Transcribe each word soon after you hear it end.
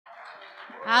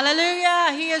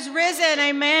Hallelujah. He is risen.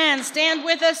 Amen. Stand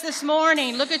with us this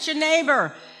morning. Look at your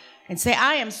neighbor and say,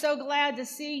 I am so glad to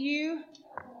see you.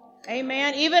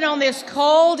 Amen. Even on this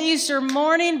cold Easter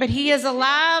morning, but he is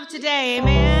alive today.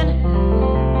 Amen.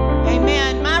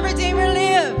 Amen. My Redeemer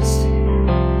lives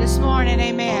this morning.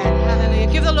 Amen.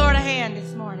 Hallelujah. Give the Lord a hand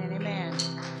this morning. Amen.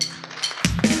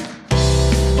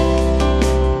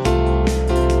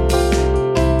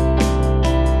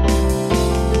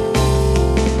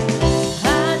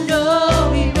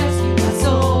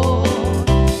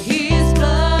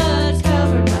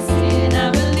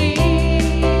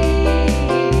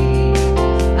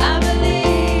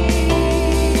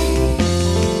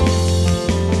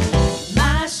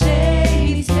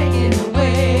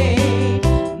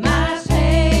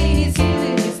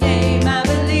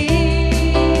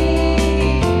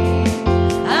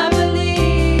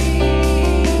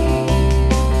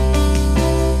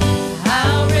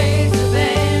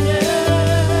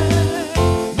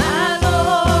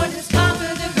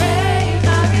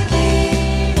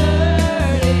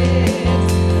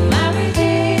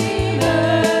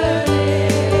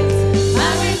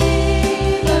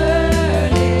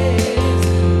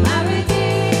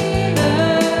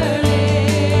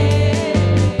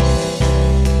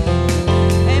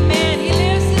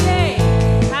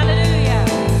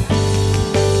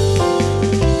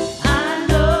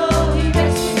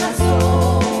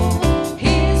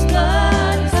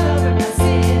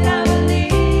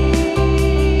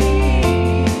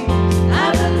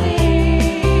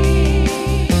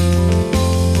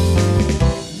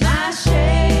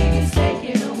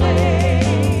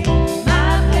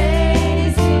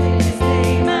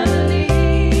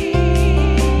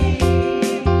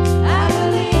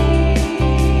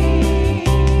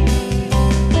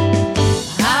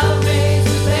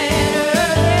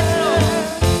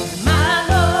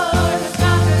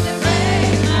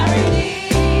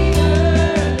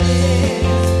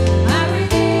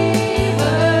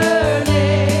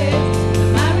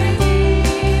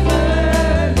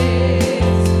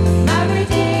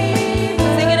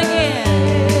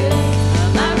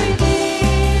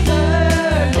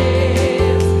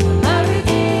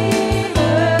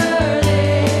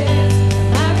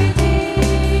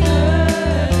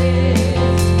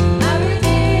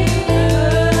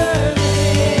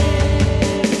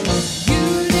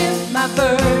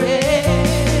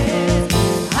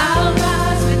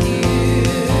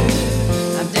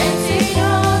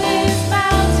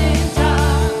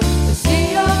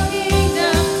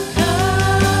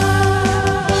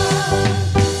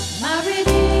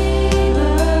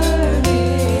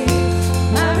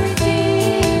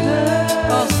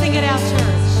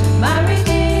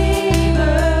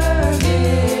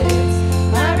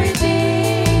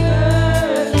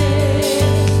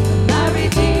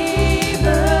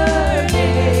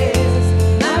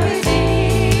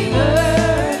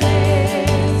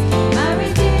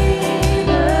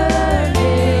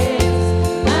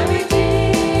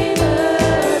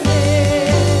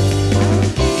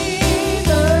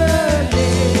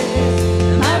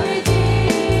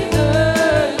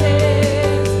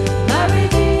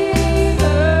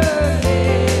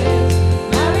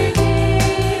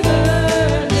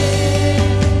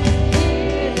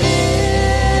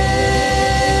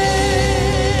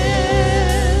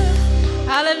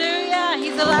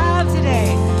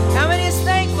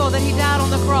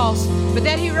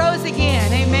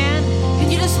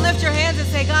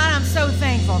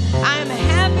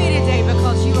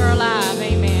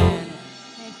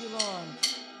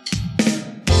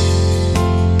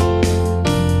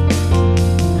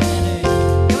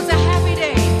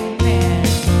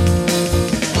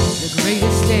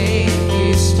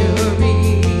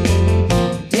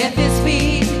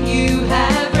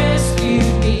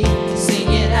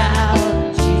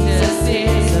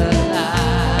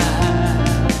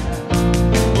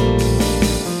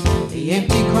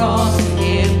 Empty cross,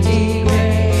 empty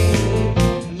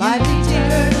grave, life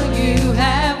eternal you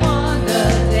have.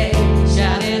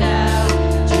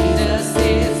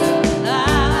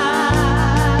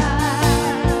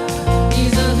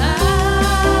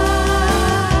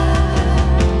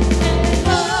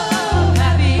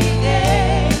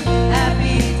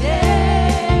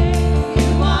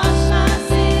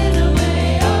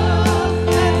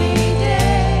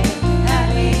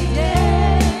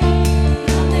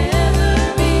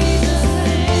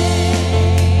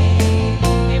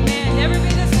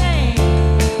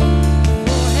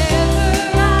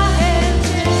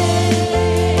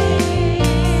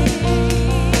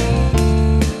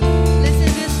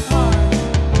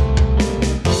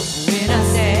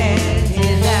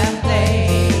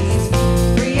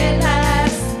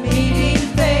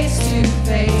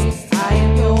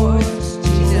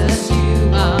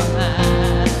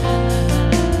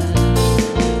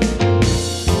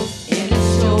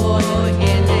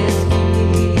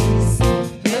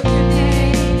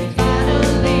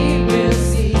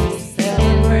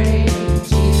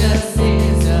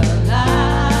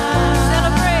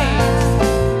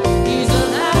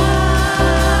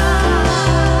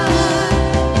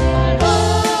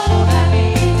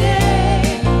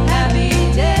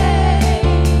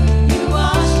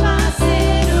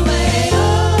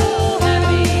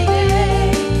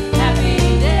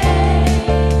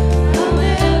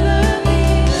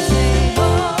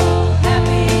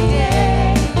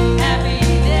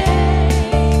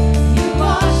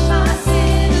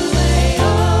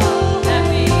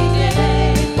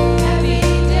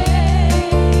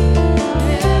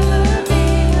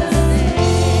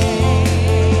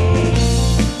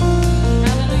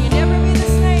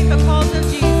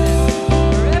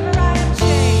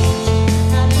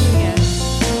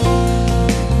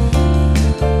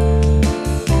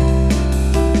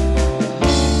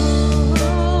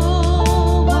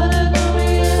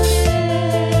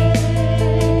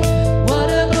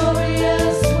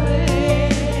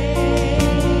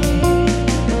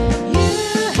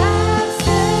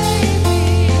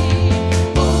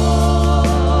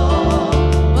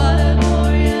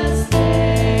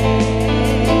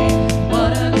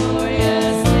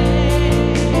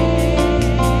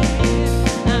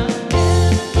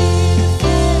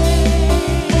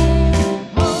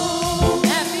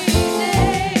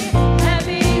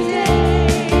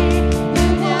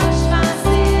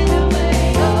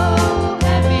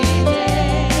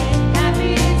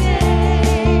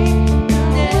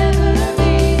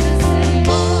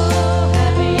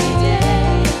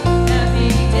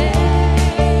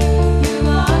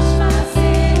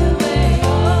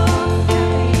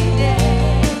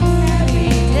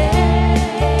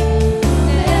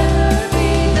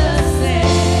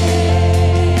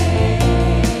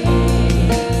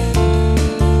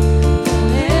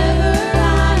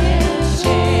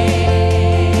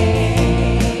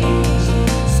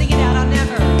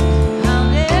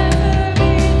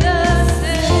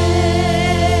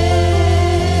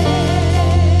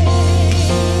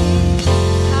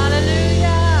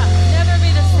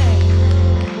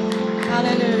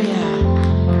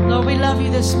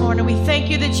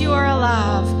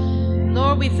 alive.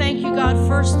 Lord, we thank you, God,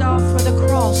 first off for the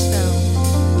cross,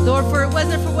 though. Lord, for it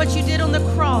wasn't for what you did on the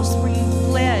cross where you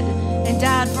bled and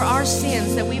died for our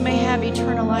sins that we may have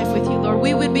eternal life with you, Lord.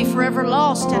 We would be forever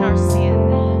lost in our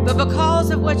sin. But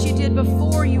because of what you did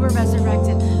before you were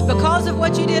resurrected, because of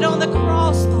what you did on the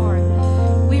cross, Lord,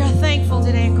 we are thankful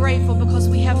today and grateful because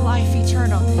we have life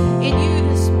eternal in you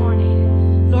this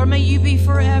morning. Lord, may you be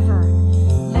forever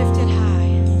lifted high.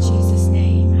 In Jesus'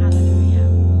 name, hallelujah.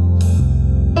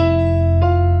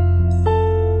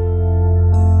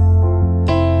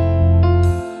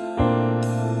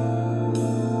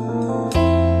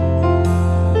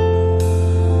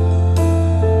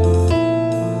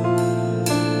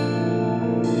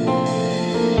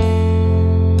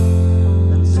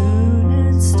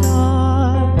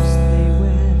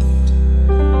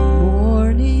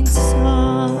 Morning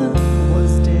sun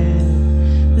was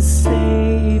dead, the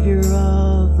Savior of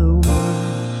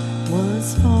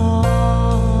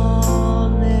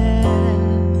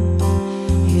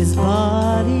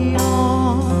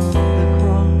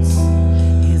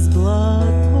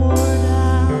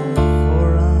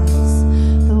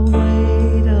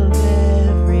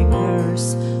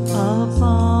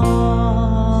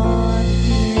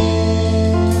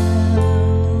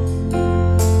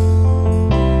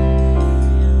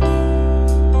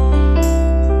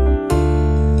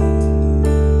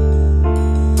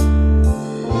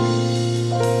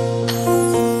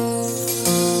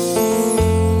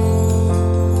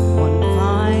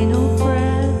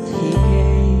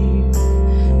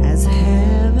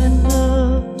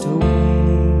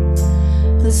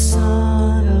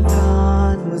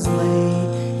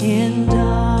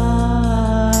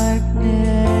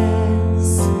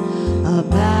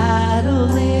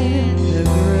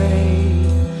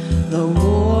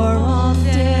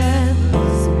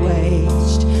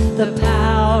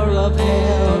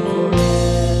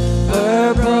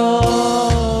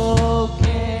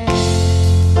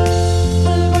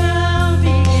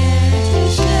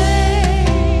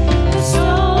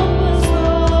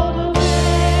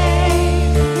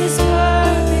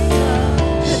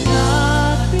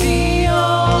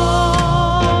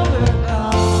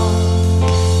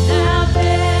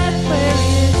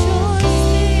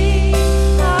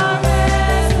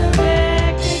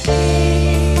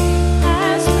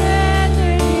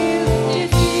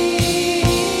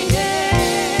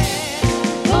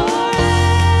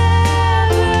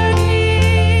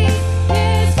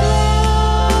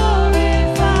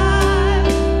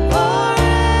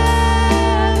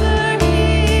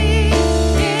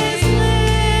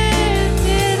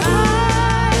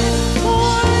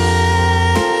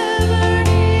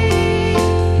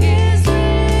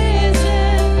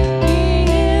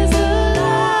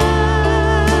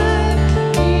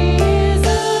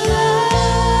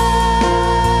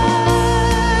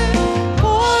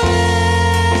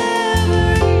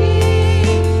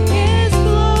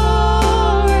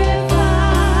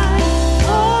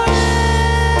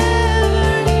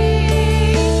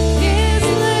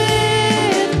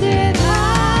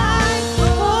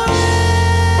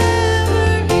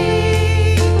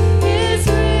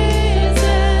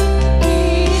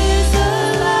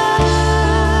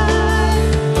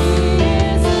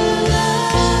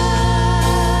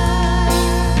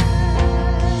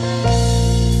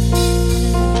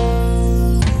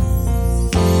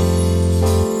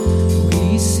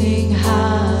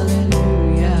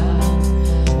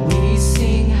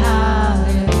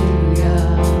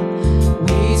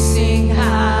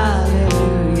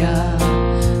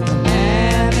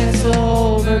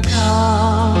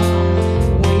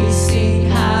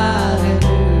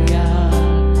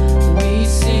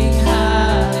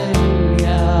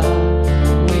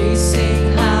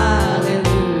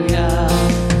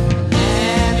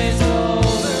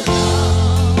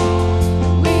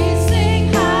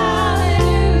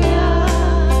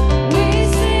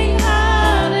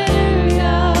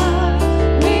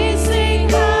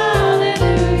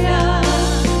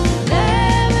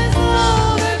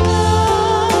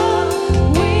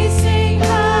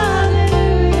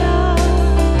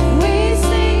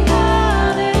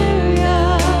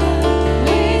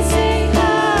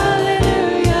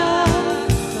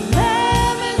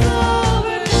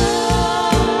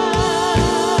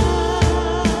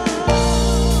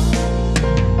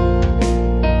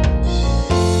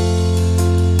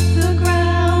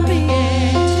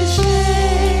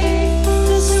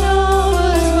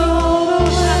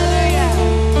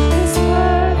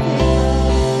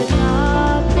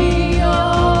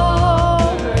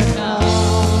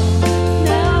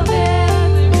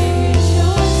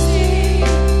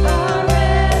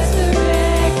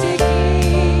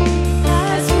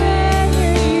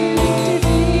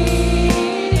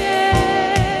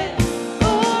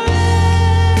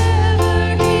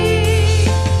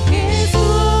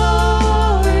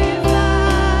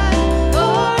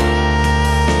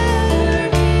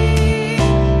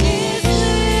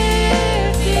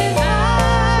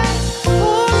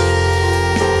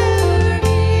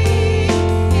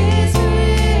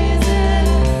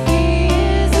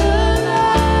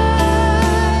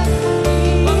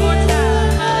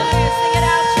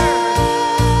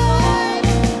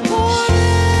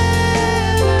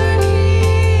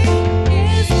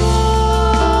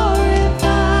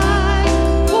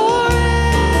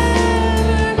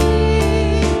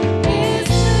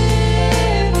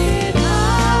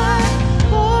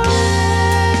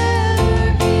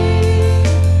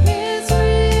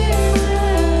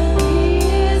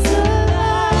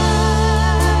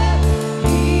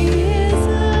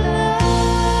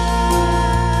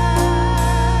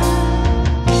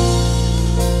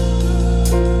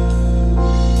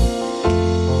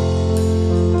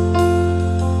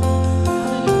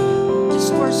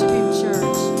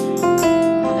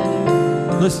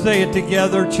say it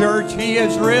together, church. He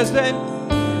is risen.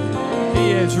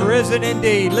 He is risen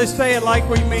indeed. Let's say it like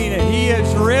we mean it. He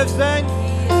is risen.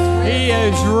 He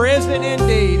is risen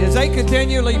indeed. As they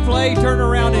continually play, turn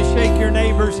around and shake your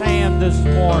neighbor's hand this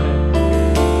morning.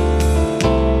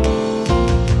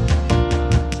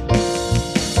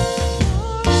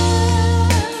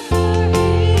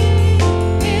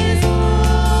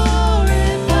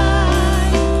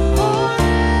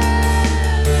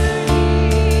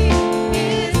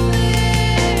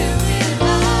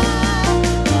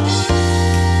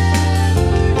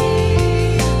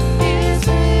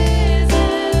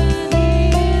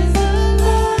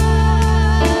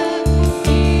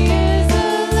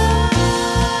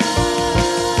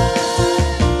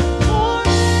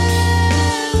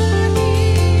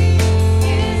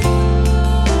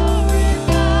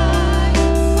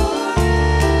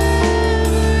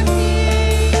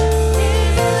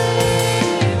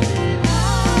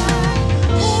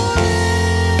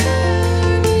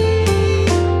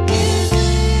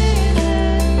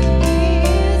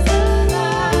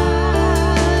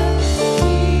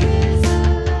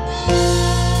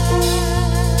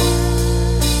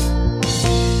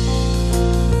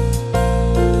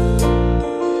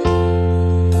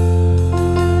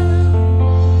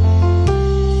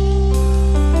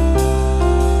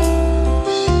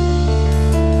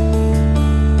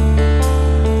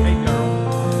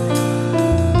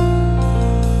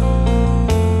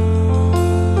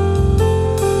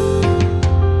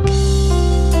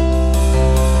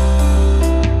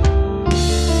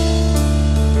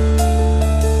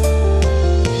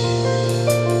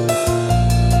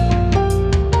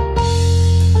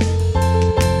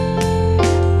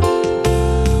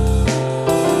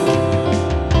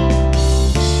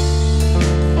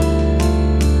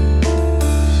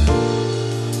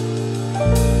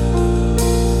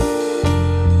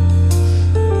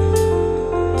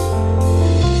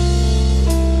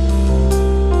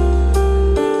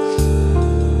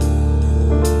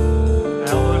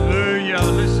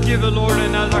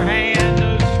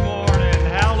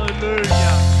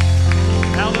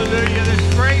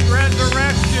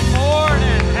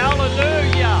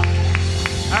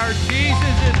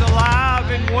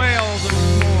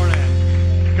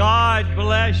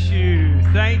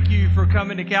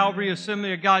 Calvary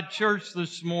Assembly of God Church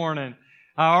this morning.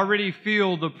 I already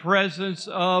feel the presence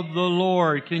of the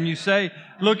Lord. Can you say,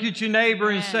 look at your neighbor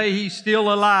and say, He's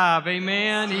still alive.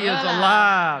 Amen. He is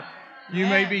alive. You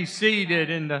may be seated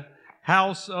in the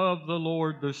house of the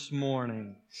Lord this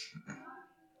morning.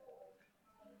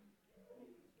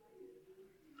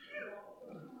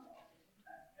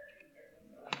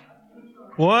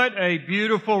 What a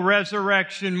beautiful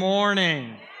resurrection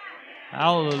morning.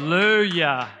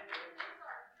 Hallelujah.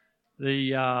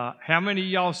 How many of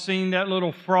y'all seen that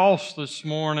little frost this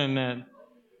morning that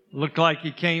looked like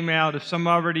it came out? If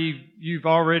you've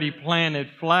already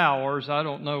planted flowers, I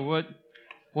don't know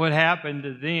what happened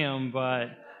to them, but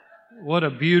what a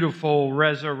beautiful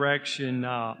resurrection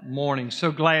morning.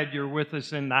 So glad you're with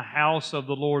us in the house of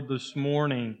the Lord this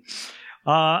morning.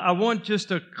 I want just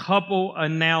a couple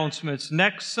announcements.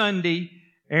 Next Sunday,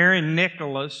 Aaron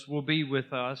Nicholas will be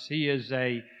with us. He is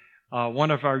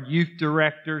one of our youth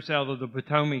directors out of the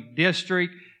Potomac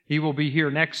District. He will be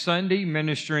here next Sunday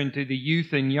ministering to the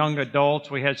youth and young adults.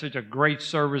 We had such a great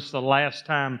service the last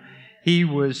time he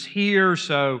was here,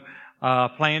 so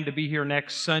plan to be here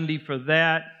next Sunday for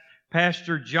that.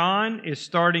 Pastor John is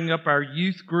starting up our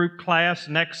youth group class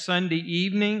next Sunday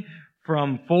evening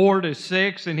from 4 to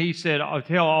 6, and he said, I'll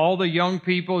tell all the young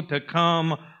people to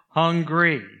come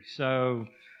hungry. So,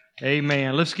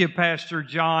 amen. Let's give Pastor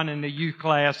John and the youth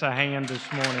class a hand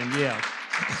this morning. Yes.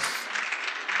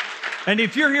 And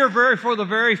if you're here for the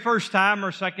very first time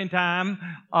or second time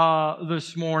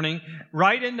this morning,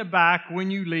 right in the back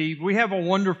when you leave, we have a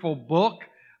wonderful book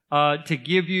to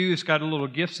give you. It's got a little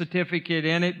gift certificate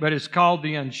in it, but it's called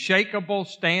The Unshakable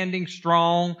Standing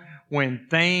Strong When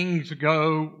Things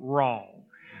Go Wrong.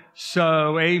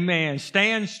 So, amen.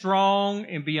 Stand strong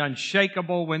and be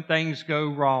unshakable when things go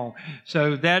wrong.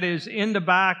 So that is in the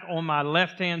back on my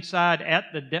left-hand side at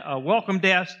the welcome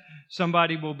desk.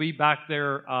 Somebody will be back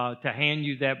there to hand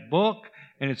you that book.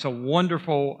 And it's a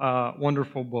wonderful,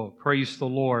 wonderful book. Praise the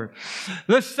Lord.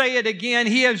 Let's say it again.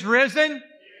 He has risen.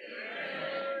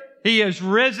 He has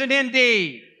risen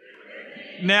indeed.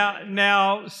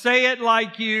 Now say it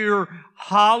like you're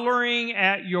hollering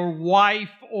at your wife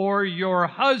or your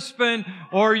husband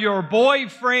or your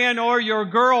boyfriend or your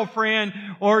girlfriend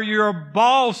or your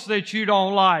boss that you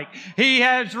don't like. He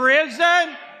has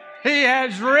risen. He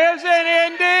has risen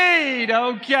indeed.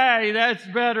 Okay, that's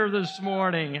better this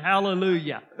morning.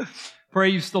 Hallelujah.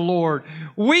 Praise the Lord.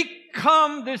 We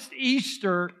come this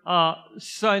Easter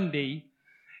Sunday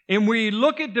and we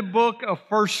look at the book of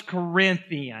 1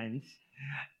 Corinthians,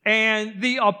 and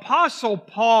the Apostle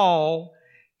Paul,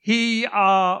 he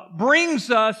brings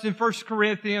us in 1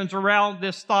 Corinthians around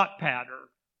this thought pattern.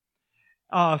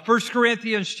 1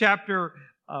 Corinthians chapter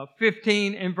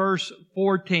 15 and verse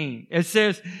 14. It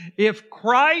says, if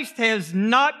Christ has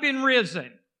not been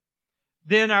risen,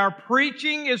 then our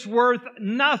preaching is worth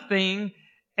nothing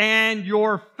and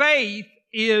your faith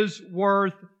is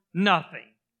worth nothing.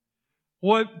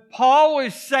 What Paul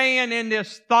is saying in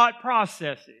this thought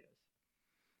process is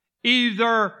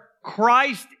either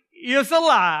Christ is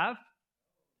alive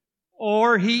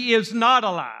or He is not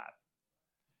alive.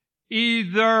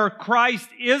 Either Christ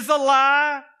is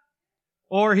alive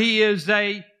or He is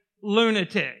a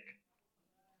lunatic.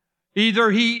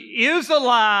 Either He is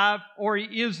alive or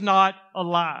He is not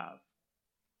alive.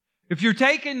 If you're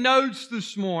taking notes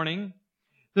this morning,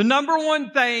 the number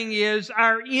one thing is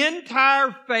our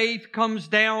entire faith comes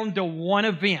down to one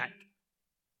event.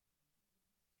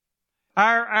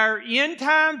 Our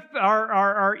entire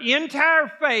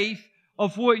faith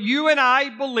of what you and I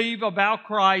believe about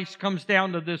Christ comes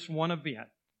down to this one event.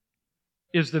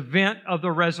 Is the event of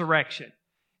the resurrection.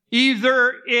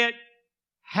 Either it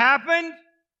happened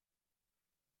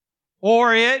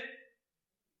or it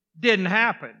didn't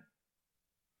happen.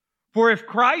 For if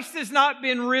Christ has not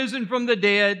been risen from the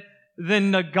dead,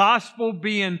 then the gospel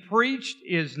being preached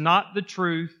is not the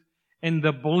truth, and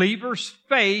the believer's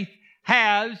faith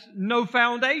has no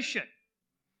foundation.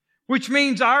 Which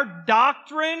means our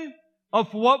doctrine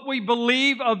of what we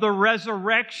believe of the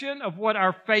resurrection, of what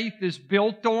our faith is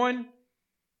built on,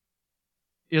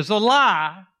 is a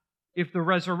lie if the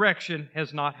resurrection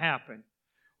has not happened.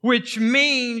 Which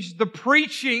means the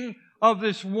preaching of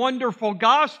this wonderful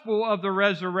gospel of the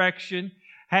resurrection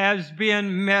has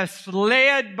been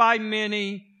misled by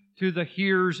many to the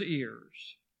hearer's ears.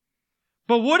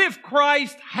 But what if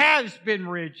Christ has been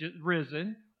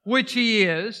risen, which He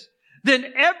is,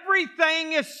 then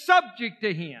everything is subject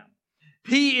to Him.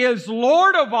 He is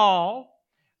Lord of all,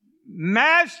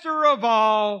 Master of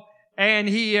all, and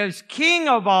He is King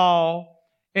of all,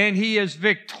 and He is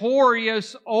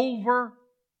victorious over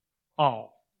all.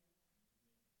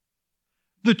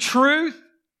 The truth,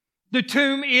 the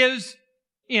tomb is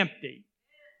empty.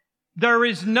 There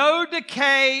is no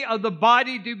decay of the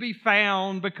body to be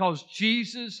found because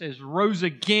Jesus has rose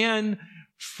again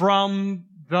from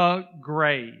the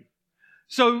grave.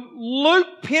 So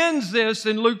Luke pens this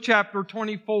in Luke chapter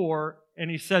 24,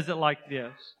 and he says it like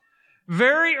this.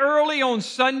 Very early on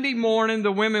Sunday morning,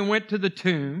 the women went to the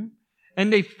tomb,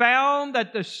 and they found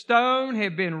that the stone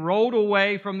had been rolled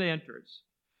away from the entrance.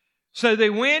 So they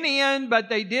went in, but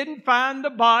they didn't find the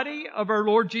body of our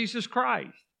Lord Jesus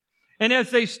Christ. And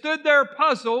as they stood there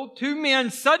puzzled, two men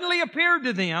suddenly appeared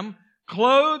to them,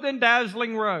 clothed in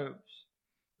dazzling robes.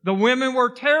 The women were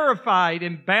terrified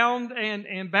and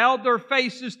bowed their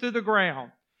faces to the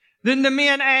ground. Then the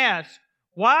men asked,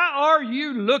 why are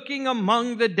you looking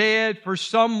among the dead for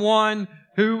someone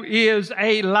who is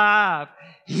alive?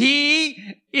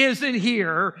 He isn't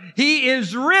here. He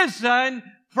is risen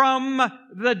from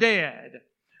the dead.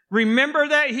 Remember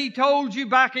that He told you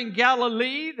back in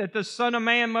Galilee that the Son of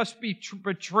Man must be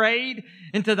betrayed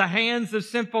into the hands of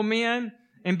sinful men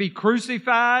and be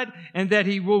crucified, and that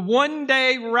He will one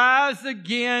day rise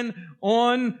again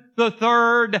on the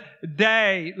third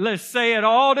day. Let's say it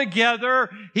all together.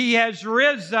 He has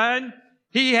risen.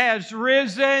 He has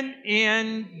risen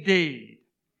indeed.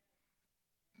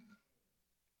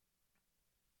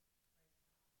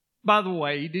 By the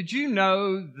way, did you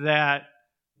know that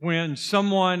when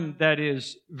someone that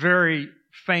is very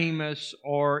famous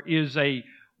or is a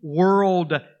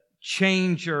world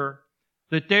changer,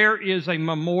 that there is a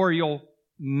memorial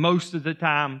most of the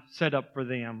time set up for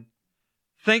them?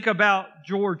 Think about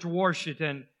George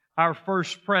Washington, our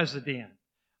first president.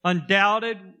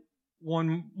 Undoubted,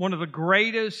 one of the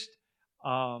greatest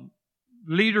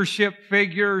leadership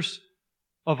figures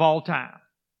of all time.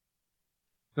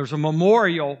 There's a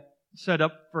memorial set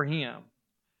up for him.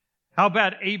 How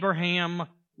about Abraham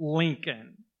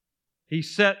Lincoln? He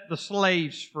set the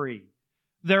slaves free.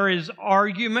 There is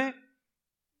argument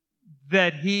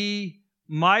that he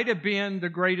might have been the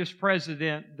greatest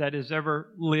president that has ever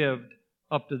lived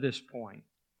up to this point.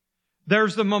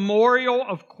 There's the memorial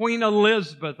of Queen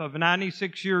Elizabeth of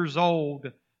 96 years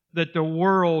old that the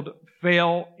world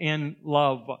fell in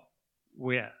love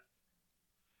with.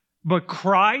 But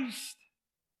Christ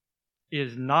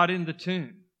is not in the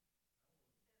tomb.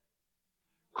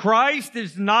 Christ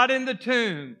is not in the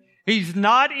tomb. He's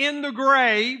not in the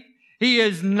grave. He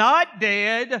is not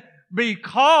dead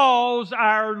because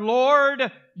our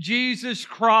Lord Jesus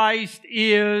Christ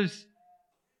is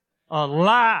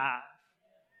alive.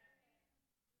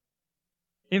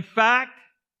 In fact,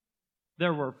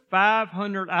 there were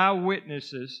 500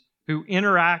 eyewitnesses who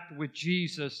interacted with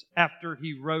Jesus after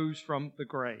He rose from the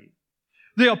grave.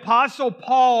 The Apostle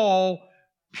Paul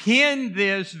penned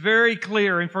this very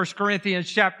clear in 1 Corinthians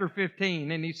chapter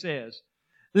 15, and he says,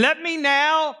 "Let me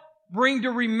now bring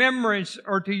to remembrance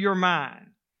or to your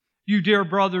mind, you dear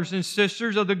brothers and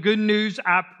sisters, of the good news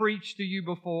I preached to you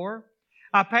before.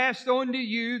 I passed on to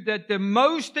you that the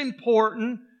most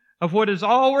important of what has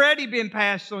already been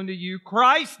passed on to you,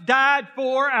 Christ died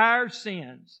for our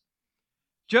sins.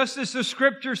 Just as the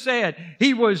Scripture said,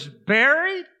 He was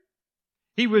buried,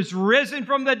 He was risen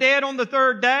from the dead on the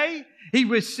third day, He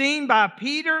was seen by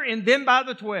Peter and then by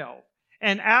the 12.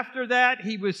 And after that,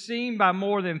 He was seen by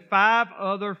more than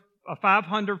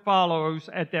 500 followers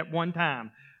at that one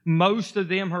time. Most of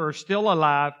them are still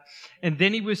alive. And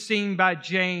then He was seen by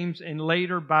James and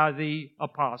later by the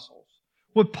apostles."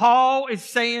 What Paul is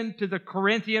saying to the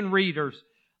Corinthian readers,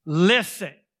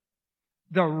 listen,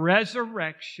 the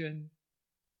resurrection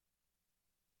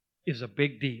is a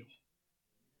big deal.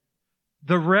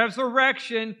 The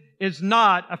resurrection is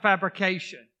not a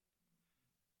fabrication.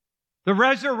 The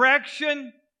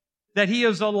resurrection, that He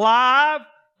is alive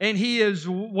and He is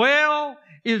well,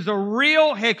 is a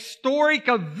real historic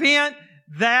event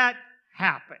that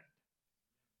happened.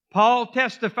 Paul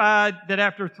testified that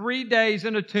after 3 days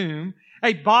in a tomb,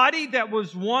 a body that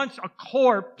was once a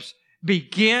corpse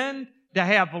began to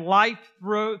have life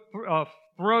throw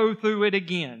through it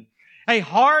again. A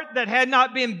heart that had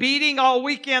not been beating all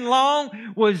weekend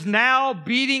long was now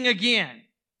beating again.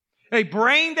 A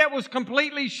brain that was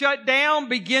completely shut down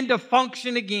began to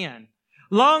function again.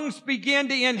 Lungs began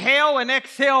to inhale and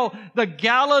exhale the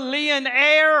Galilean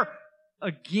air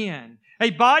again. A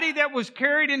body that was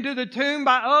carried into the tomb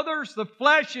by others, the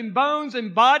flesh and bones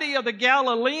and body of the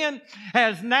Galilean,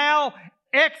 has now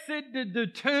exited the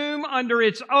tomb under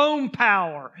its own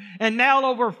power. And now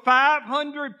over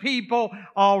 500 people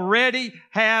already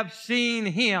have seen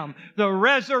Him. The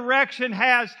resurrection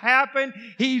has happened.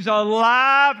 He's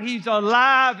alive. He's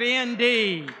alive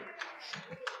indeed.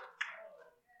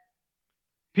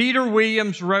 Peter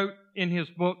Williams wrote in his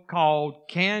book called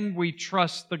 "Can We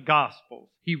Trust the Gospels?"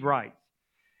 He writes,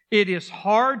 "It is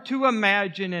hard to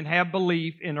imagine and have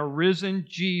belief in a risen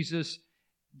Jesus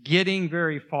getting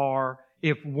very far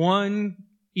if one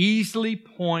easily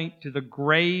point to the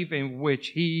grave in which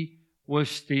He was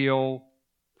still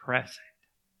present."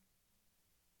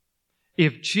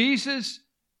 If Jesus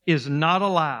is not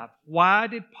alive, why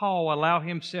did Paul allow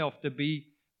himself to be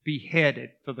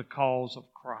beheaded for the cause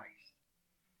of Christ?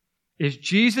 If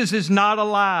Jesus is not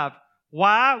alive,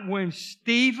 why, when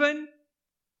Stephen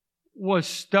was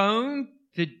stoned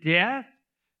to death,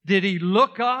 did he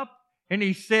look up and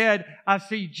he said, "I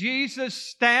see Jesus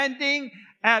standing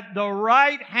at the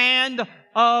right hand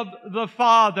of the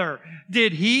Father"?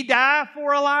 Did he die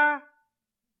for a lie?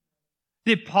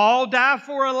 Did Paul die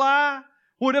for a lie?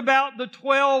 What about the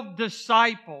 12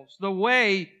 disciples, the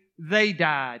way they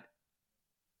died?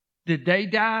 Did they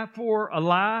die for a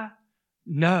lie?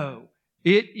 No.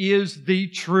 It is the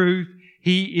truth.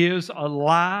 He is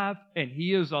alive, and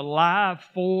He is alive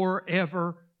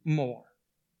forevermore.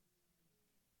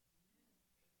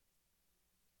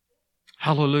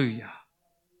 Hallelujah.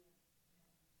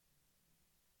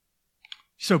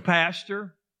 So,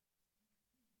 Pastor,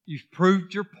 you've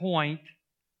proved your point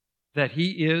that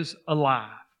He is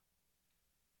alive.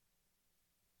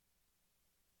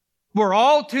 We're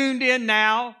all tuned in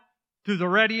now to the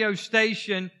radio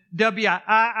station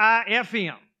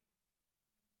WIIFM.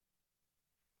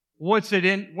 What's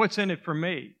in it for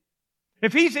me?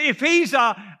 If he's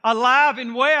alive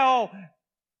and well,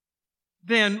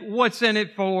 then what's in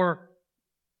it for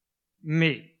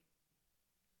me?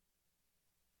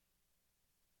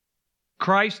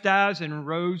 Christ dies and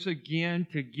rose again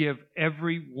to give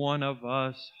every one of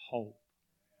us hope.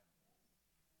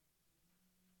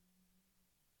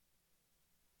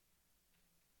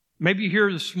 Maybe you're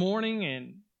here this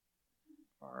morning,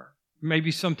 or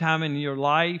maybe sometime in your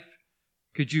life,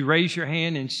 could you raise your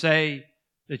hand and say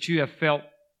that you have felt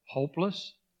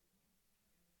hopeless?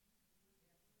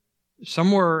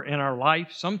 Somewhere in our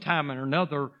life, sometime or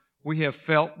another, we have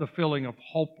felt the feeling of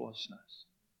hopelessness.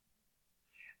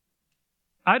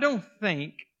 I don't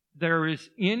think there is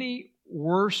any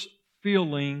worse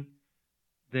feeling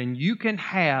than you can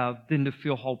have than to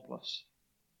feel hopeless.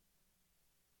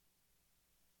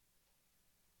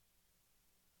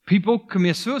 People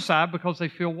commit suicide because they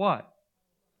feel what?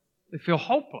 They feel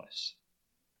hopeless.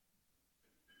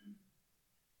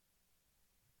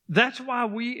 That's why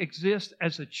we exist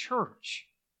as a church.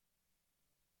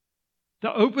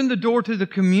 To open the door to the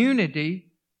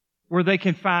community where they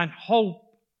can find hope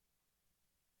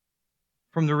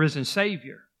from the risen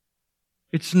Savior.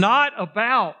 It's not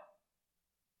about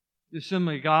the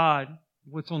Assembly of God,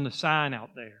 what's on the sign out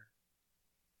there.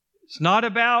 It's not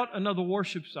about another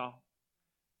worship song.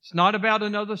 It's not about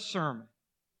another sermon.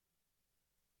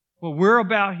 What we're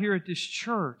about here at this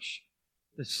church,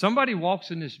 that somebody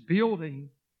walks in this building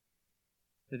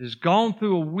that has gone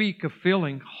through a week of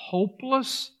feeling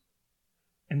hopeless,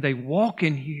 and they walk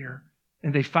in here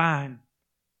and they find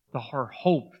her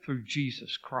hope through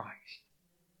Jesus Christ.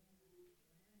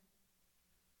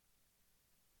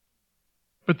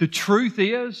 But the truth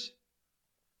is,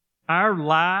 our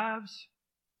lives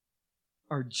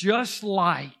are just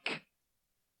like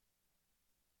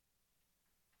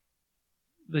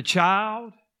the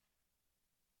child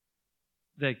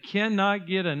that cannot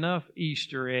get enough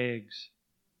Easter eggs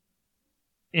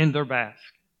in their basket.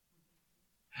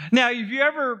 Now, have you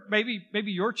ever, maybe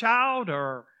your child,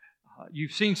 or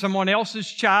you've seen someone else's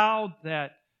child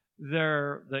that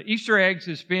the Easter eggs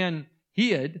has been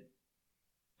hid,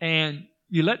 and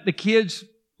you let the kids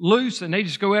loose and they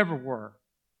just go everywhere.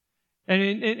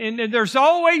 And there's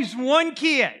always one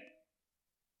kid.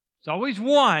 There's always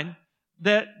one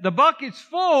that the bucket's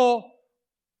full,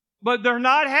 but they're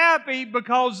not happy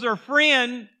because their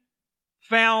friend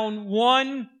found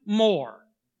one more.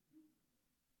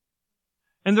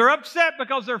 And they're upset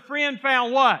because their friend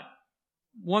found what?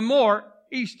 One more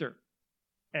Easter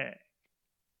egg.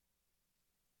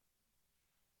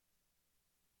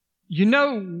 You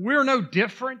know, we're no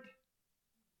different.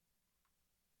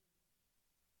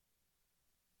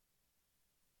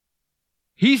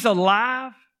 He's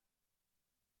alive.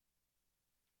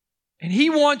 And He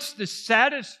wants to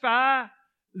satisfy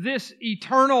this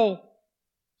eternal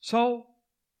soul.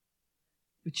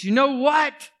 But you know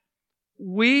what?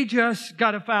 We just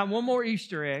got to find one more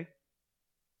Easter egg.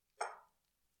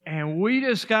 And we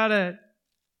just got to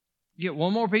get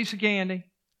one more piece of candy.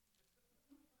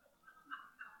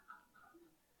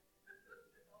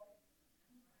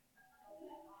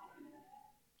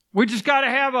 We just got to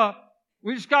have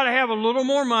a little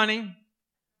more money.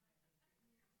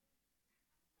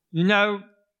 You know,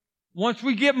 once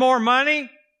we get more money,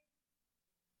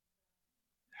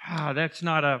 that's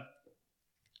not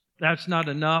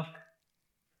enough.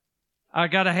 I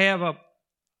got to have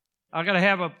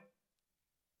a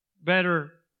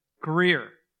better career.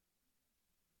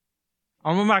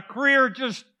 My career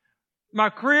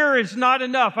is not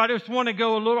enough. I just want to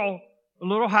go a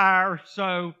little higher.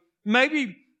 So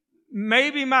maybe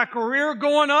my career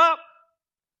going up,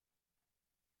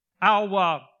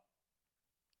 I'll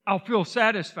feel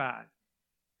satisfied.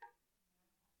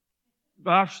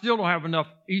 But I still don't have enough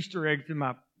Easter eggs in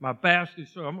my basket,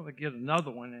 so I'm going to get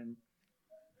another one. And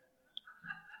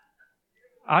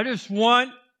I just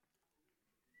want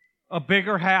a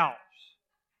bigger house.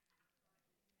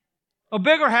 A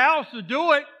bigger house to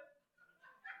do it.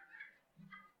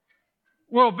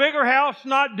 Will a bigger house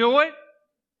not do it?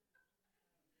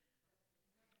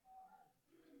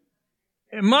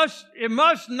 It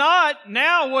must not.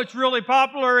 Now what's really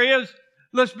popular is,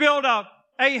 let's build a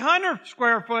 100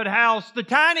 square foot house, the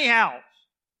tiny house.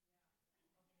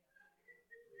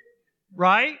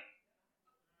 Right?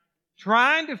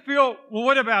 Trying to feel, well,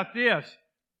 what about this?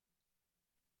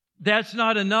 That's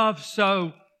not enough,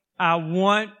 so I've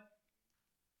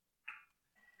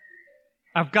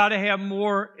got to have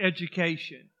more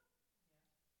education.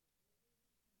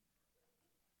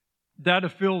 That'll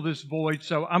fill this void,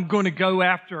 so I'm going to go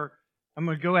after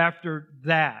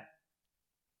that.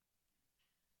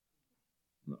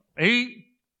 I eat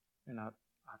and I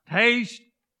taste,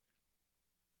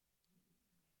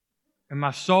 and my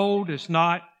soul does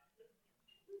not.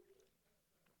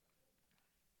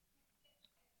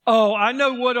 Oh, I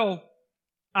know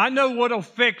what'll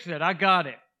fix it. I got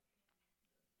it.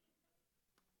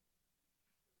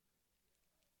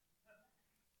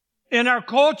 In our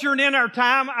culture and in our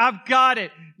time, I've got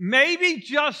it. Maybe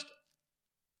just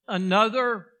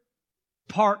another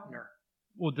partner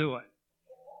will do it.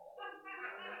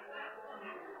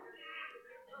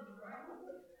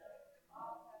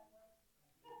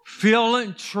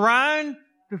 Trying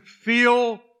to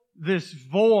fill this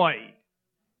void.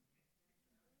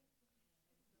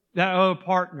 That other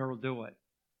partner will do it.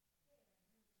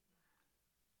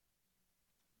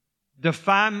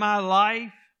 Define my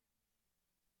life.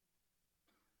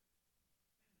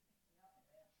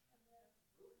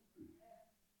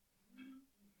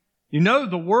 You know,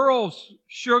 the world's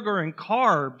sugar and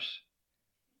carbs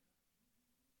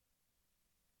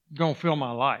going to fill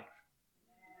my life.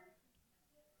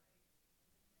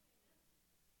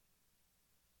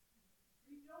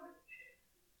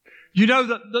 You know,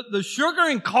 the sugar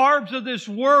and carbs of this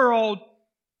world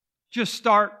just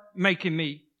start making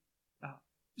me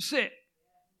sick.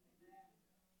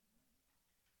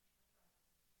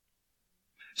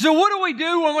 So what do we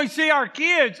do when we see our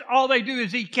kids? All they do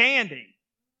is eat candy.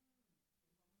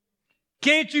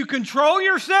 Can't you control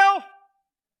yourself?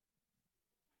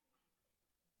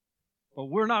 But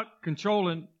we're not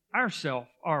controlling ourselves,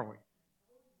 are we?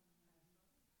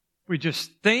 We just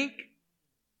think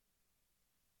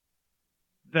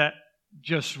that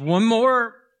just one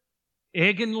more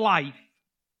egg in life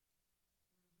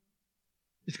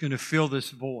is going to fill this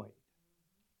void.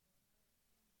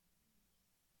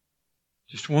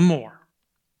 Just one more.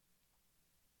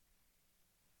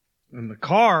 And the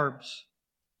carbs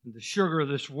and the sugar of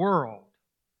this world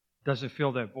doesn't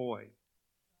fill that void.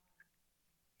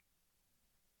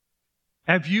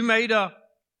 Have you made a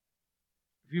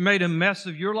mess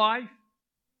of your life?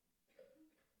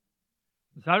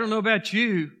 I don't know about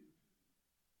you,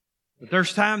 but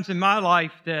there's times in my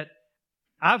life that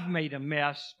I've made a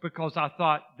mess because I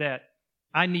thought that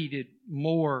I needed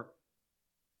more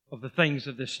of the things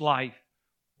of this life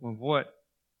when what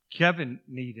Kevin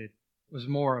needed was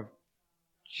more of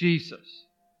Jesus.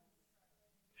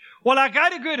 Well, I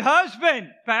got a good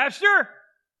husband, Pastor.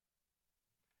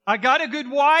 I got a good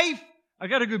wife. I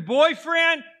got a good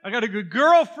boyfriend. I got a good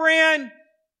girlfriend.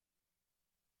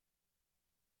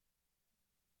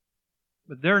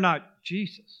 But they're not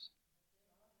Jesus.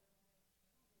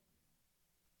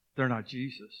 They're not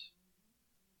Jesus.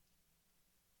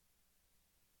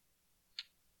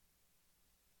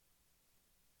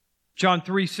 John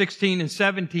 3:16 and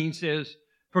 17 says,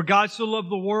 "For God so loved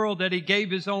the world that He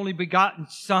gave His only begotten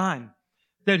Son,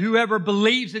 that whoever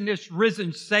believes in this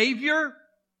risen Savior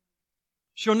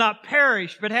shall not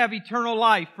perish, but have eternal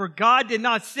life. For God did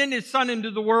not send His Son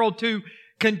into the world to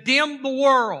condemn the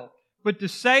world, but to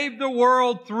save the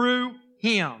world through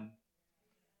Him."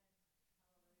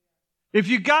 If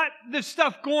you got this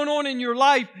stuff going on in your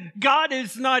life, God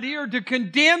is not here to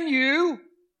condemn you.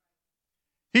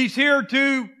 He's here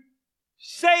to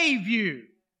save you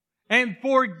and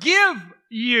forgive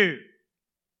you.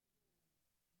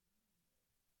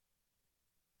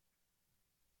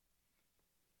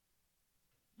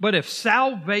 But if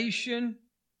salvation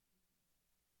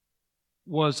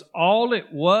was all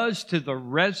it was to the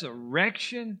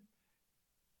resurrection,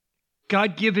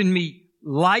 God giving me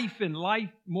life and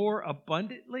life more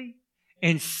abundantly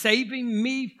and saving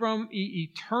me from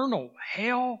eternal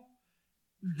hell,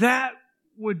 that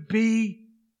would be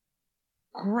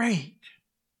great.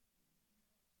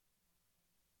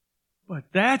 But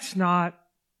that's not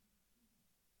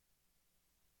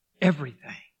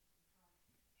everything.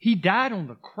 He died on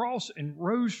the cross and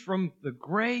rose from the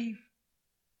grave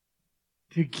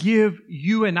to give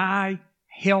you and I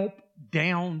help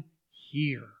down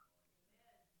here.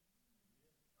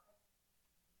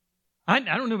 I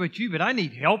don't know about you, but I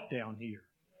need help down here.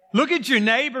 Look at your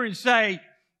neighbor and say,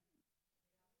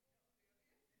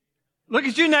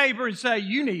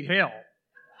 you need help.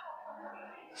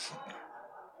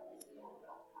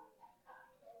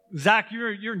 Zach,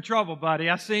 you're in trouble, buddy.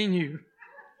 I seen you.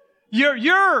 You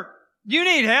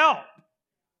need help.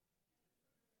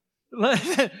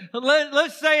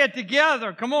 Let's say it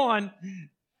together. Come on.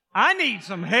 I need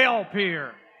some help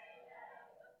here.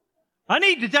 I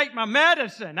need to take my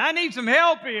medicine. I need some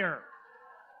help here.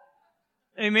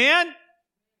 Amen?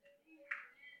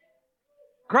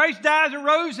 Christ dies and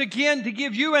rose again to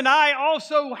give you and I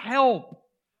also help.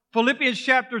 Philippians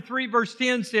chapter 3 verse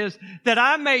 10 says, that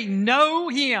I may know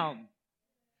Him,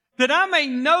 that I may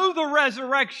know the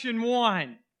resurrection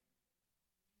one,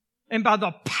 and by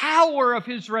the power of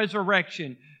His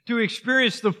resurrection, to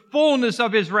experience the fullness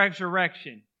of His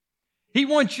resurrection. He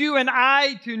wants you and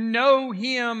I to know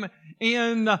Him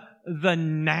in the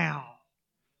now.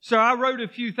 So I wrote a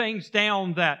few things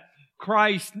down that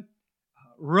Christ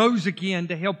rose again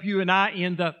to help you and I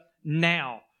in the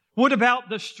now. What about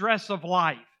the stress of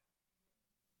life?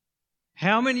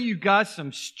 How many of you got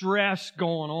some stress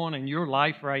going on in your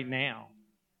life right now?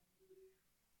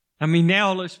 I mean,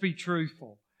 now let's be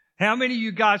truthful. How many of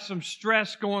you got some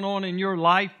stress going on in your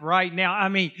life right now? I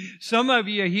mean, some of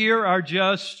you here are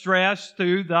just stressed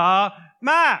to the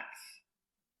max.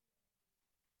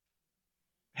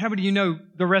 How many of you know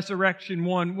the resurrection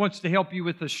one wants to help you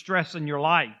with the stress in your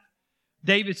life?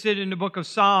 David said in the book of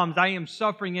Psalms, I am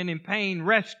suffering and in pain.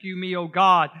 Rescue me, O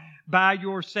God, by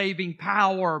your saving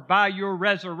power, by your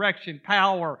resurrection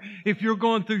power. If you're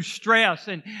going through stress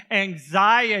and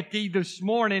anxiety this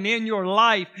morning in your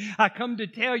life, I come to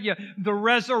tell you the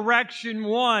resurrection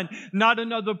one, not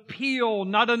another pill,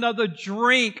 not another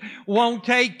drink, won't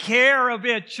take care of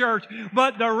it, church,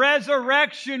 but the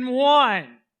resurrection one.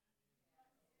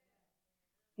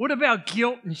 What about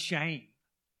guilt and shame?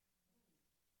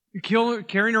 You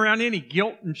carrying around any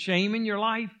guilt and shame in your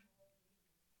life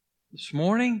this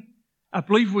morning? I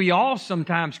believe we all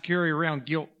sometimes carry around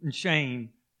guilt and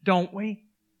shame, don't we?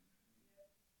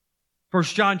 1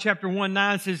 John chapter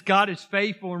 1:9 says, God is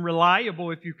faithful and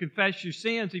reliable. If you confess your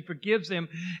sins, He forgives them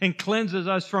and cleanses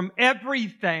us from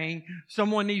everything.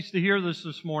 Someone needs to hear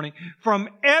this morning. From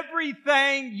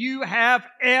everything you have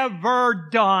ever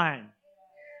done.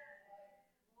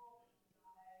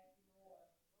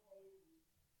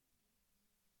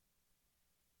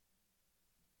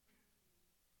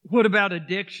 What about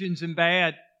addictions and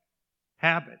bad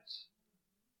habits?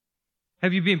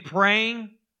 Have you been praying?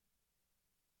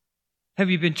 Have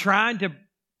you been trying to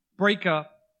break a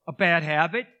bad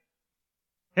habit?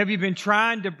 Have you been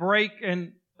trying to break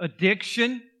an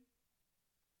addiction?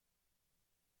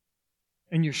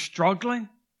 And you're struggling?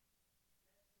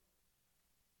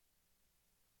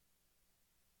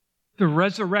 The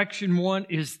resurrection one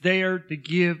is there to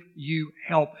give you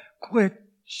help. Quit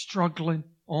struggling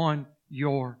on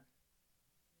your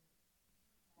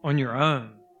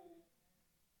own.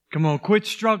 Come on, quit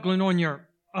struggling on your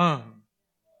own.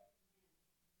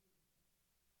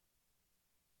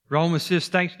 Romans says,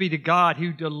 thanks be to God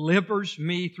who delivers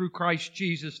me through Christ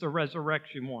Jesus, the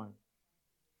resurrection one.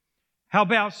 How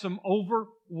about some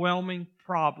overwhelming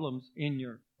problems in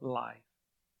your life?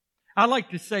 I like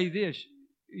to say this,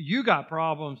 you got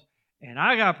problems, and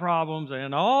I got problems,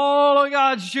 and all of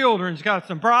God's children's got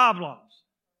some problems.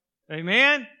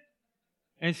 Amen?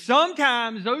 And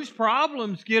sometimes those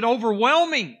problems get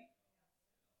overwhelming.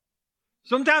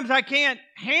 Sometimes I can't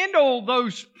handle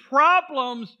those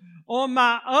problems on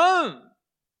my own.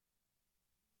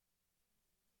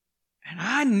 And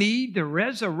I need the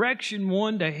resurrection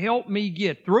one to help me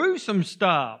get through some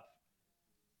stuff.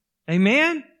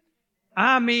 Amen?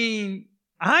 I mean,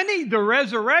 I need the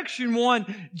resurrection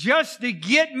one just to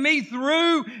get me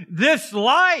through this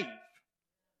life.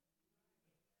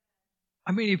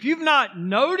 I mean, if you've not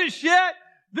noticed yet,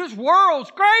 this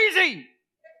world's crazy.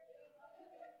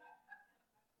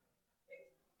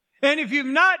 And if you've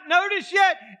not noticed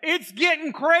yet, it's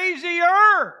getting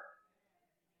crazier.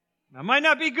 Now, it might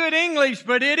not be good English,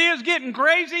 but it is getting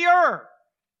crazier.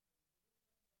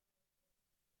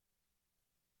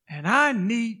 And I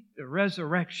need the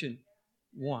resurrection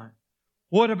one.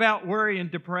 What about worry and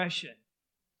depression?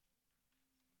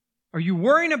 Are you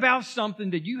worrying about something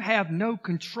that you have no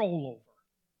control over?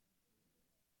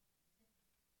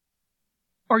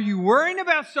 Are you worrying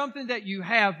about something that you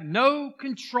have no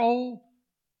control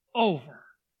over?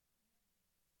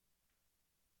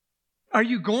 Are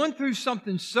you going through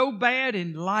something so bad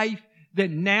in life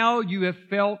that now you have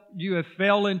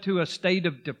fell into a state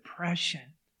of depression?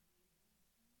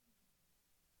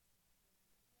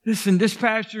 Listen, this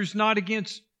pastor is not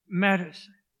against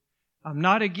medicine. I'm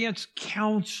not against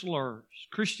counselors,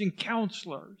 Christian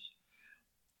counselors.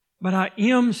 But I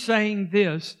am saying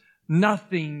this.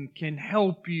 Nothing can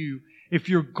help you if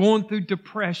you're going through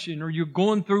depression or you're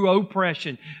going through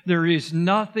oppression. There is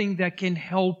nothing that can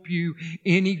help you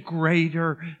any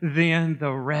greater than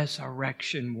the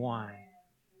resurrection one.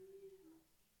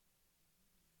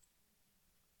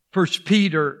 1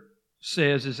 Peter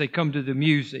says as they come to the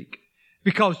music,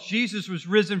 because Jesus was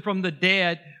risen from the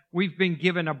dead, we've been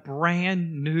given a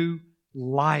brand new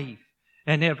life.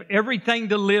 And have everything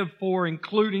to live for,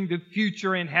 including the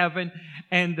future in heaven,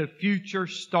 and the future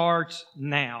starts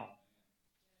now.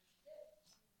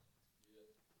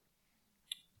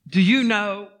 Do you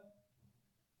know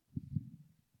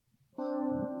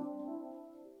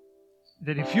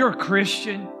that if you're a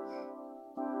Christian,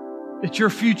 that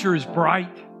your future is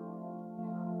bright?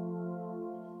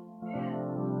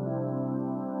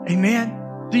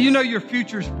 Amen? Do you know your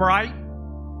future is bright?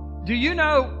 Do you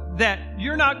know that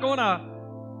you're not going to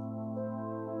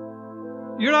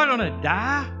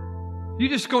die? You're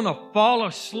just going to fall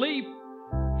asleep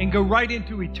and go right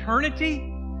into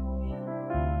eternity?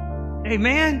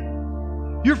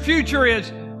 Amen? Your future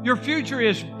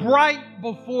is bright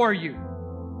before you.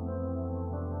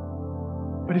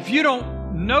 But if you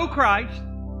don't know Christ,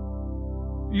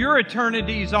 your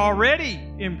eternity is already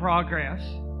in progress.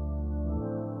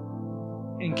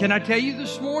 And can I tell you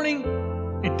this morning,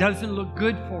 it doesn't look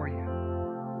good for you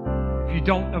if you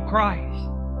don't know Christ.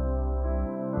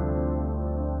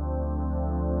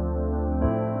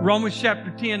 Romans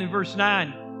chapter 10 and verse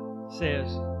 9 says,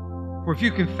 "For if you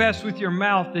confess with your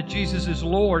mouth that Jesus is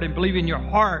Lord and believe in your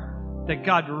heart that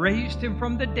God raised him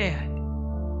from the dead,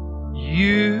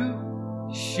 you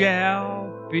shall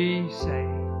be saved."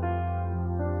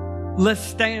 Let's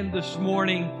stand this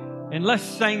morning and let's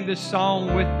sing this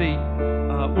song with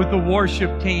the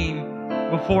worship team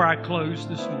before I close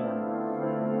this morning.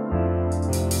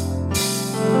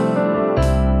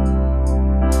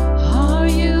 Are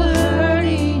you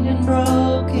hurting and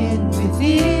broken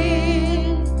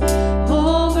within,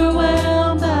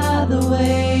 overwhelmed by the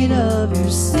weight of your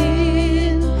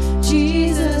sin?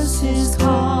 Jesus is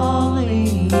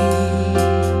calling.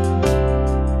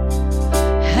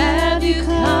 Have you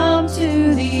come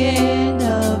to the end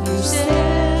of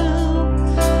yourself?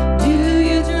 Do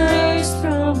you thirst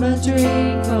from a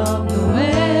drink from the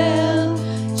well?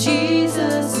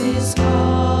 Jesus is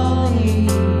calling.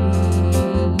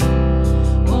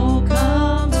 Oh,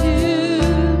 come to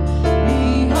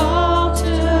the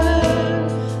altar.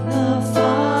 The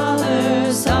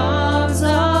Father's arms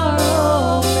are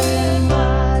open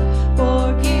wide.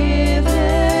 Forgiveness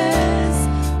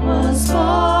was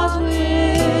bought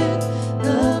with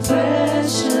the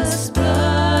precious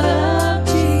blood of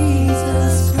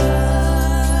Jesus Christ.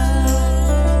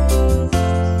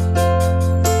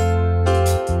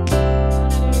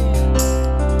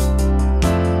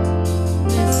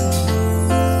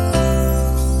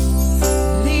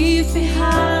 Leave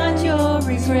behind your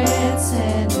regrets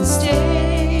and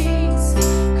mistakes.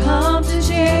 Come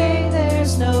today,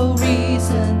 there's no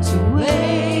reason to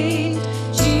wait.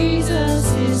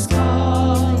 Jesus is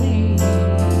calling.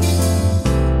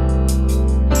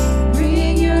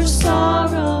 Bring your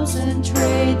sorrows and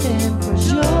trade them for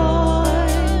joy.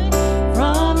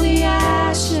 From the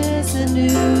ashes, a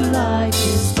new life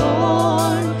is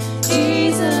born.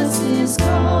 Jesus is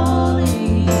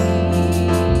calling.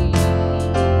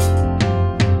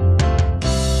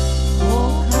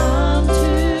 Oh, come to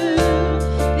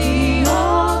the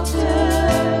altar.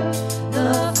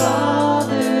 The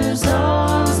Father's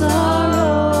arms are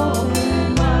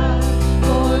open wide.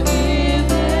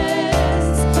 Forgiveness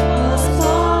was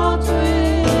bought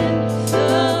with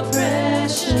the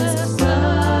precious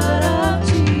blood of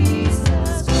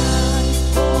Jesus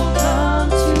Christ. Oh, come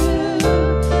to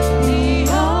the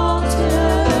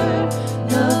altar.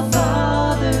 The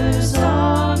Father's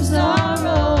arms are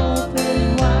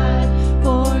open wide.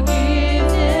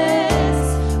 Forgiveness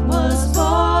was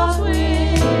bought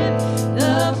with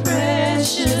the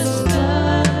precious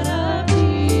blood of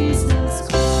Jesus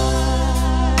Christ.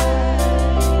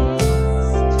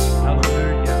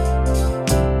 Hallelujah.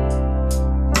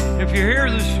 If you're here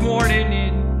this morning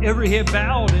and every head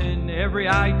bowed and every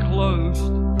eye closed,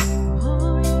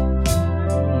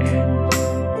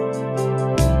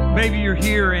 maybe you're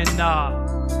here and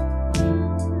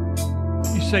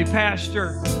you say,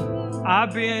 "Pastor,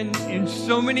 I've been in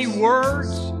so many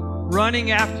words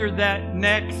running after that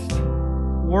next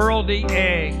worldly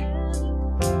egg.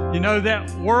 You know, that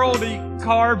worldly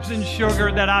carbs and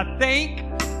sugar that I think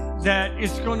that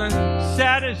it's going to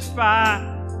satisfy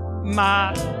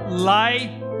my life,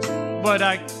 but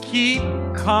I keep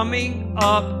coming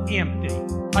up empty.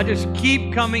 I just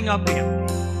keep coming up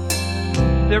empty."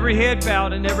 With every head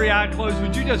bowed and every eye closed,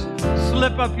 would you just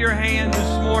slip up your hand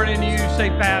this morning and you say,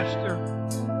 "Pastor,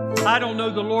 I don't know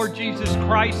the Lord Jesus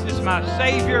Christ is my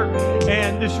Savior,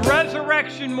 and this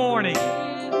resurrection morning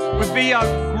would be a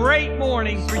great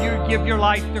morning for you to give your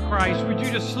life to Christ." Would you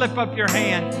just slip up your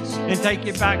hand and take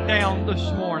it back down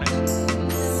this morning?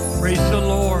 Praise the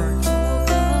Lord.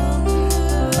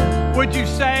 Would you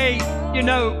say, "You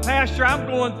know, Pastor, I'm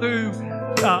going through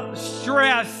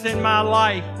stress in my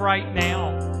life right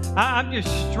now. I'm just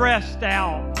stressed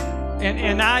out,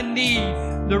 and I need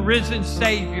the risen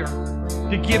Savior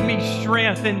to give me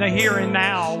strength in the here and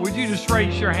now." Would you just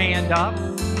raise your hand up?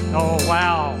 Oh,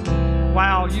 wow.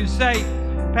 Wow. You say,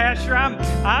 "Pastor,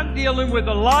 I'm dealing with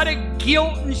a lot of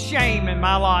guilt and shame in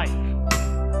my life,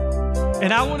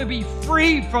 and I want to be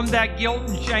free from that guilt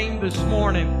and shame this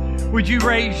morning." Would you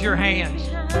raise your hands?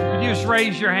 Would you just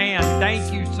raise your hand?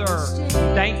 Thank you, sir.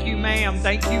 Thank you, ma'am.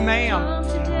 Thank you, ma'am.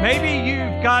 Maybe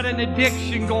you've got an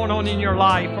addiction going on in your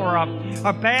life or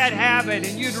a bad habit,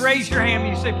 and you'd raise your hand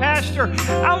and you say, "Pastor,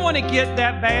 I want to get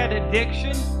that bad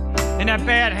addiction and that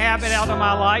bad habit out of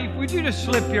my life." Would you just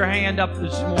slip your hand up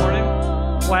this morning?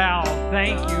 Wow.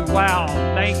 Thank you. Wow.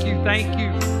 Thank you. Thank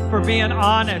you for being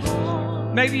honest.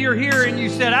 Maybe you're here and you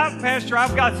said, "Pastor,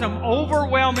 I've got some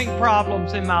overwhelming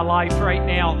problems in my life right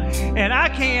now, and I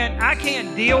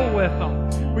can't deal with them."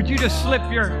 Would you just slip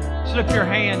your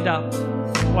hand up?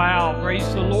 Wow,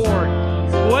 praise the Lord.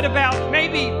 What about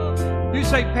maybe You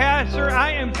say, Pastor,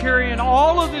 I am carrying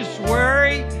all of this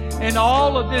worry and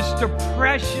all of this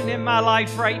depression in my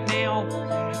life right now.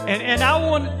 And I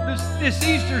want this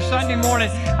Easter Sunday morning,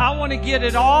 I want to get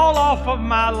it all off of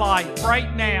my life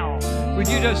right now. Would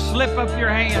you just slip up your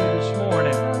hand this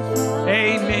morning?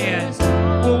 Amen.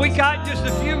 Well, we got just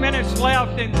a few minutes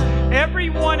left, and every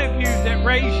one of you that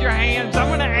raise your hands, I'm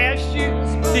going to ask you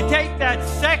to take that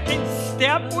second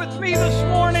step with me this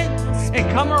morning and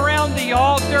come around the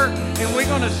altar, and we're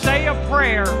going to say a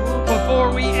prayer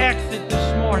before we exit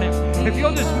this morning. If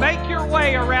you'll just make your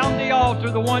way around the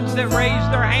altar, the ones that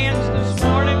raised their hands this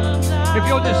morning, if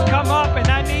you'll just come up, and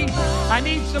I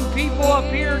need some people up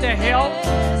here to help.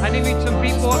 I need some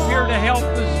people up here to help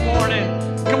this morning.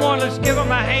 Come on, let's give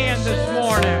them a hand this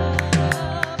morning.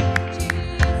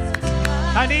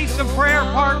 I need some prayer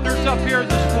partners up here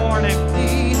this morning.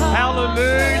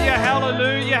 Hallelujah,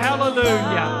 hallelujah,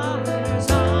 hallelujah.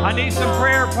 I need some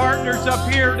prayer partners up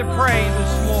here to pray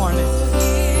this morning.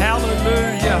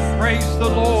 Hallelujah. Praise the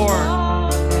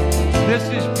Lord. This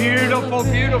is beautiful,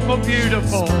 beautiful,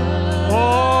 beautiful.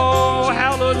 Oh,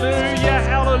 hallelujah,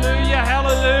 hallelujah,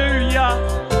 hallelujah.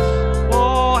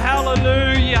 Oh,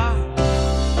 hallelujah.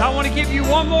 I want to give you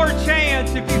one more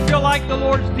chance if you feel like the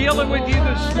Lord's dealing with you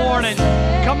this morning.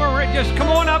 Just come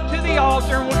on up to the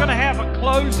altar, and we're going to have a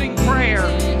closing prayer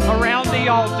around the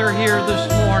altar here this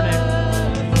morning.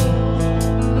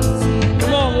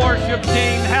 Come on, worship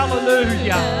team.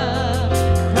 Hallelujah.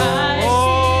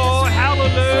 Oh,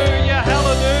 hallelujah,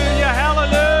 hallelujah,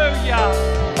 hallelujah.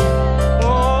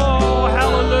 Oh,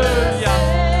 hallelujah.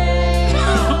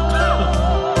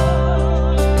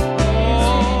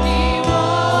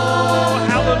 Oh,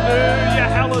 hallelujah,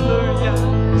 hallelujah.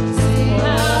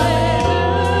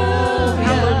 Oh,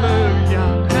 hallelujah.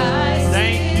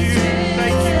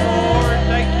 Thank you, Lord.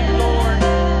 Thank you, Lord.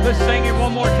 Let's sing it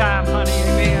one more time, honey.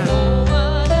 Amen.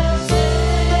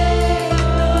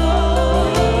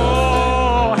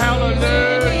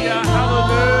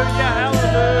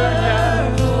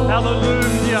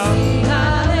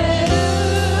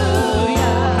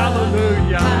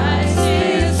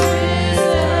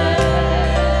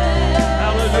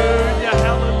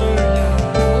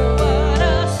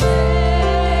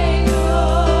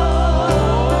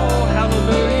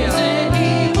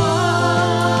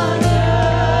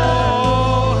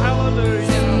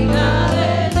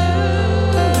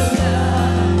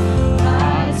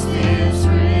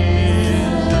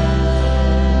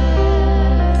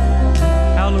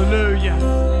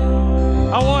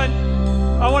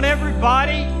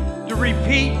 Everybody to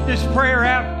repeat this prayer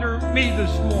after me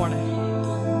this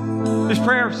morning. This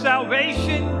prayer of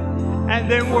salvation, and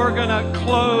then we're going to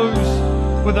close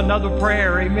with another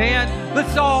prayer. Amen.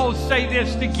 Let's all say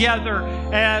this together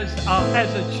as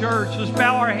a church. Let's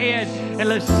bow our head and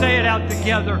let's say it out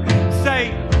together.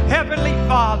 Say, Heavenly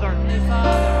Father,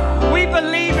 we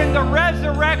believe in the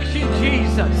resurrection,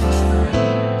 Jesus.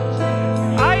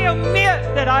 I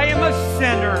admit that I am a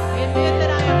sinner.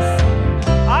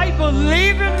 I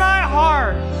believe in my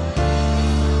heart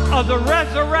of the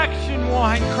resurrection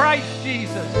one, Christ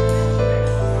Jesus.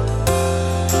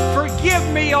 Forgive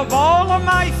me of all of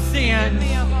my sins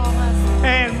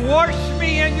and wash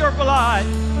me in your blood.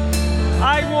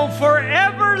 I will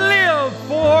forever live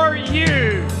for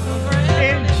you.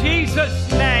 In Jesus'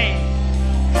 name.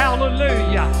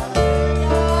 Hallelujah.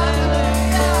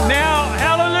 Now,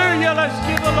 hallelujah. Let's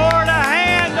give the Lord a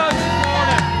hand this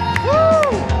morning.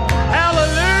 Woo!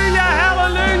 Hallelujah,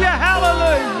 hallelujah,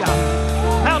 hallelujah.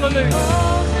 Hallelujah.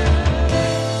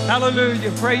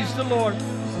 Hallelujah. Praise the Lord.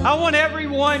 I want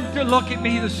everyone to look at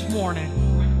me this morning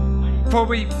before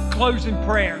we close in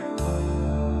prayer.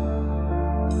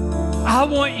 I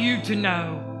want you to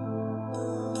know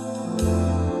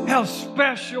how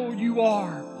special you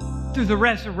are through the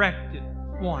resurrected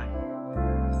one.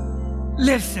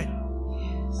 Listen,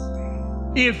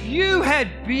 if you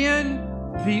had been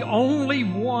the only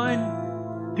one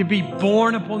to be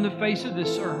born upon the face of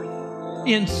this earth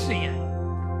in sin,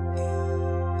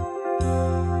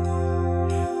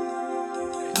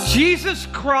 Jesus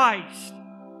Christ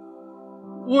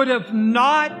would have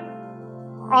not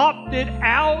opted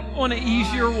out on an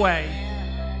easier way.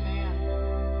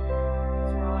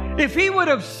 If He would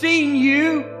have seen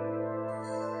you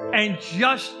and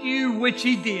just you, which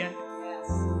He did,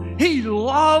 He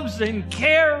loves and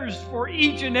cares for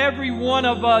each and every one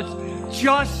of us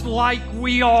just like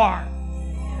we are.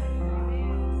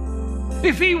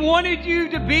 If He wanted you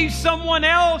to be someone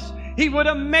else, He would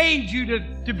have made you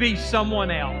to be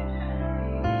someone else.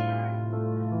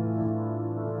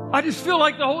 I just feel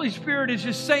like the Holy Spirit is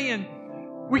just saying,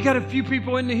 We got a few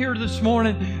people in here this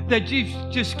morning that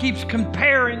just keeps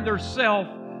comparing themselves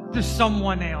to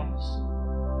someone else.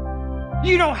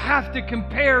 You don't have to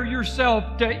compare yourself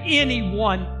to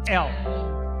anyone else.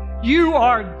 You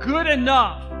are good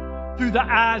enough through the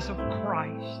eyes of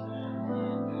Christ.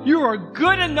 You are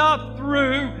good enough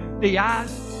through the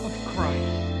eyes of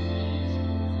Christ.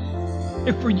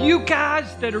 And for you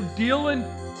guys that are dealing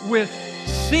with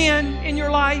sin in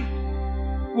your life,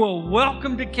 well,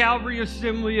 welcome to Calvary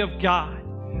Assembly of God,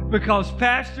 because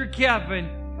Pastor Kevin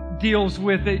deals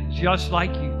with it just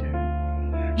like you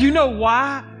do. You know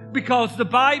why? Because the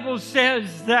Bible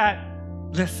says that,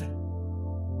 listen,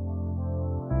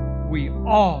 we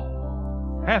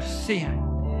all have sinned.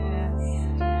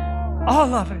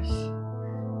 All of us.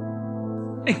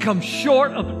 And come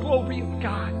short of the glory of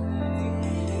God.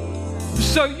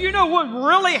 So you know what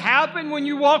really happened when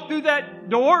you walked through that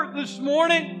door this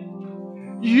morning?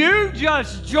 You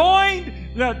just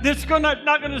joined. Now, this is not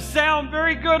going to sound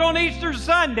very good on Easter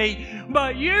Sunday,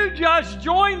 but you just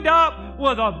joined up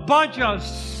with a bunch of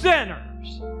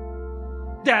sinners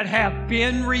that have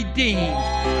been redeemed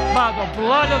by the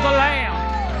blood of the Lamb.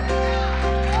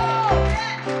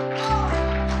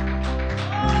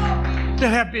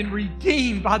 That have been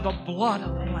redeemed by the blood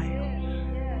of the Lamb.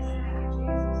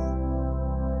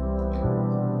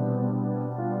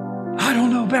 I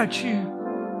don't know about you,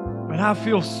 but I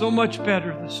feel so much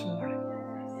better this morning.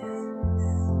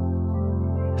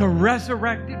 The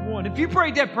resurrected one. If you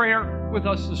prayed that prayer with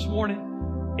us this morning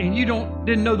and you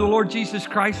didn't know the Lord Jesus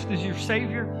Christ as your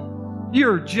Savior,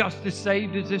 you're just as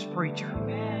saved as this preacher.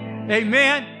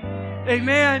 Amen.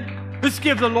 Amen. Let's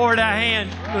give the Lord a hand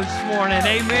this morning.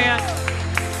 Amen.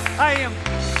 I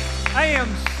am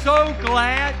so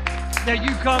glad that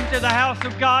you come to the house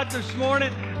of God this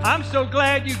morning. I'm so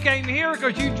glad you came here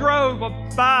because you drove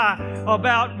by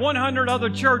about 100 other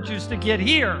churches to get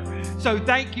here. So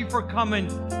thank you for coming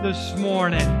this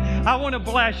morning. I want to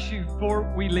bless you before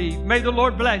we leave. May the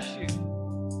Lord bless you.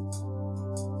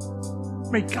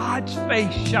 May God's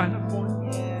face shine upon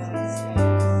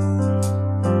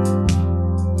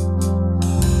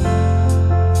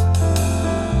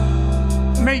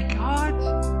you. May God's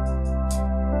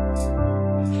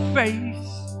face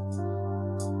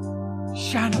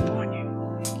shine upon you.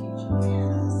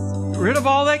 Get rid of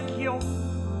all that guilt,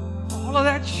 all of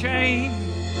that shame.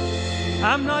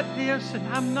 I'm not this and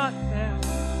I'm not that.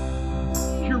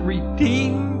 You're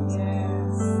redeemed.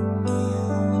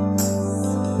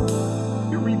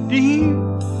 You're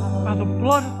redeemed by the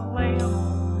blood of the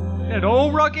Lamb, that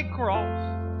old rugged cross.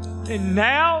 And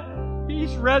now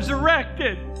He's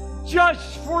resurrected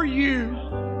just for you.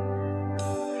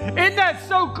 Isn't that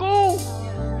so cool?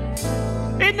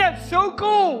 Isn't that so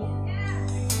cool?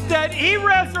 That He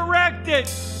resurrected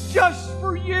just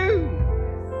for you.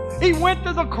 He went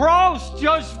to the cross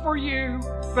just for you,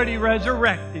 but He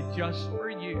resurrected just for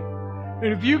you.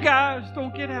 And if you guys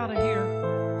don't get out of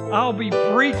here, I'll be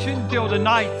preaching till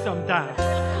tonight sometime.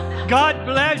 God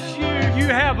bless you. You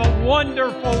have a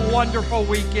wonderful, wonderful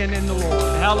weekend in the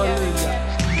Lord.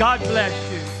 Hallelujah. God bless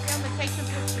you.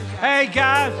 Hey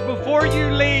guys, before you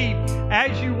leave,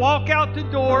 as you walk out the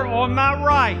door on my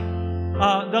right,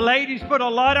 the ladies put a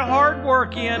lot of hard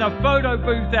work in, a photo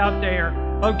booth out there,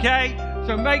 okay?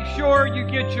 So make sure you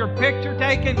get your picture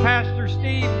taken. Pastor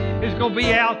Steve is going to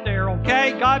be out there,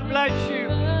 okay? God bless you,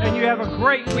 and you have a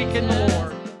great week in the Lord.